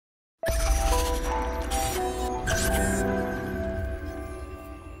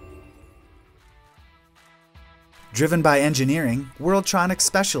Driven by engineering, Whirltronics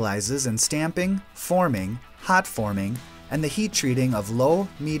specializes in stamping, forming, hot forming, and the heat treating of low,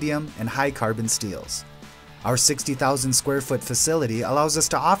 medium, and high carbon steels. Our 60,000 square foot facility allows us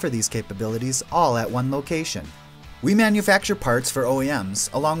to offer these capabilities all at one location. We manufacture parts for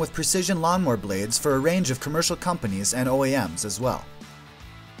OEMs along with precision lawnmower blades for a range of commercial companies and OEMs as well.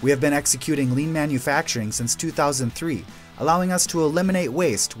 We have been executing lean manufacturing since 2003, allowing us to eliminate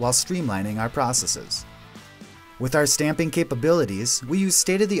waste while streamlining our processes. With our stamping capabilities, we use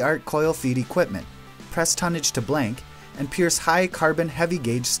state-of-the-art coil feed equipment, press tonnage to blank, and pierce high-carbon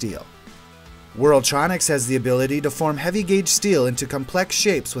heavy-gauge steel. Whirltronics has the ability to form heavy-gauge steel into complex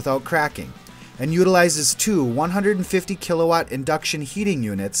shapes without cracking, and utilizes two 150 kilowatt induction heating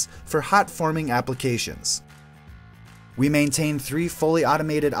units for hot forming applications. We maintain 3 fully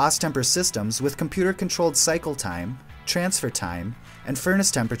automated austemper systems with computer-controlled cycle time, transfer time, and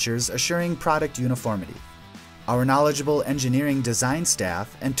furnace temperatures assuring product uniformity. Our knowledgeable engineering design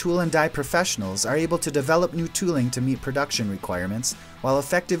staff and tool and die professionals are able to develop new tooling to meet production requirements while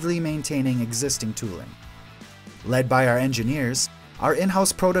effectively maintaining existing tooling. Led by our engineers, our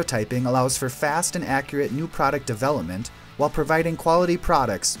in-house prototyping allows for fast and accurate new product development while providing quality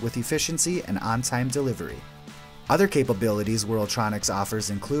products with efficiency and on-time delivery. Other capabilities Whirltronics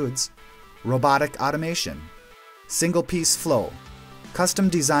offers includes robotic automation, single-piece flow,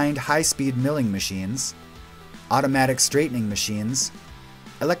 custom-designed high-speed milling machines, automatic straightening machines,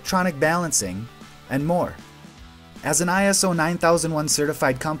 electronic balancing, and more. As an ISO 9001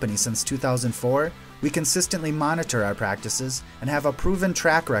 certified company since 2004, we consistently monitor our practices and have a proven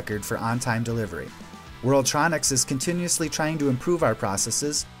track record for on-time delivery. Whirltronics is continuously trying to improve our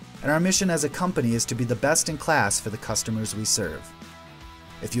processes, and our mission as a company is to be the best in class for the customers we serve.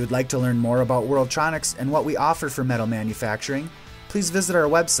 If you would like to learn more about Whirltronics and what we offer for metal manufacturing, please visit our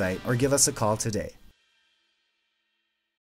website or give us a call today.